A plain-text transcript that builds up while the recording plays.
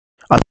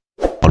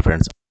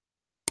friends,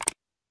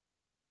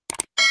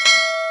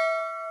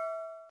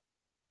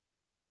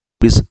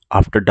 is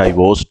after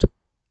divorced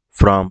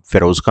from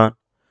Feroze Khan.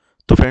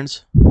 So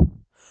friends,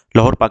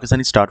 Lahore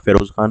Pakistani star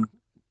Feroze Khan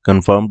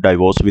confirmed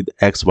divorce with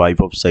ex-wife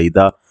of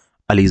Saida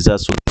Aliza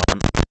Sultan,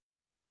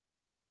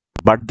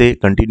 but they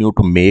continue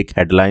to make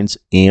headlines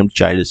aimed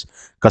child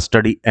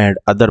custody and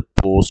other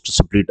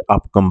post-split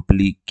up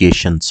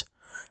complications.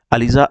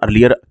 Aliza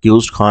earlier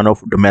accused Khan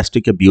of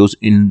domestic abuse,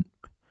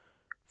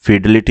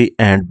 infidelity,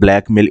 and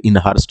blackmail in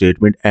her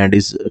statement and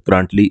is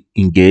currently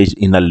engaged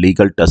in a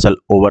legal tussle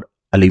over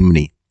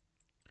alimony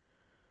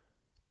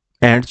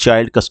and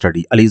child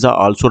custody. Aliza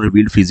also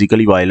revealed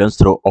physical violence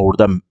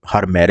throughout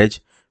her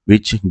marriage,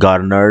 which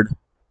garnered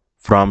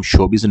from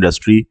showbiz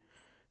industry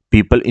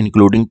people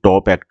including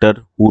top actor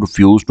who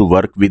refused to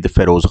work with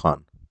Feroze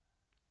Khan.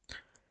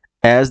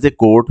 As the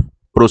court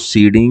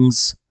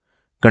proceedings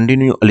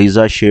continue,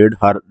 Aliza shared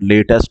her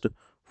latest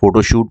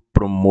photo shoot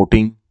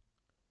promoting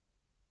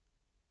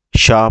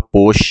Shah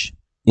Posh.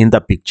 In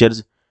the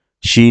pictures,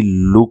 she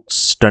looks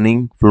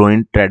stunning,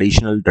 flowing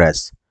traditional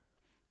dress.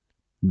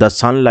 The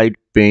sunlight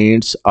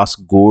paints us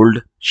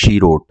gold, she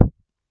wrote.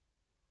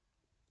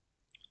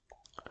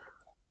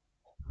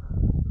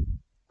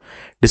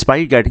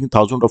 Despite getting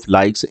thousands of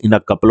likes in a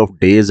couple of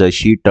days,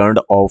 she turned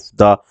off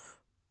the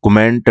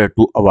comment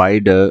to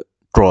avoid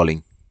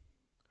trolling.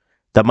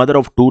 The mother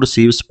of two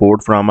receives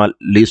support from a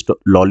list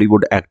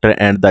Lollywood actor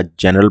and the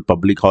general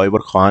public. However,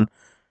 Khan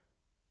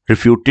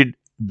refuted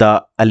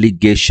the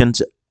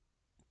allegations,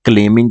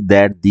 claiming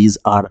that these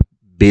are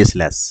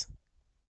baseless.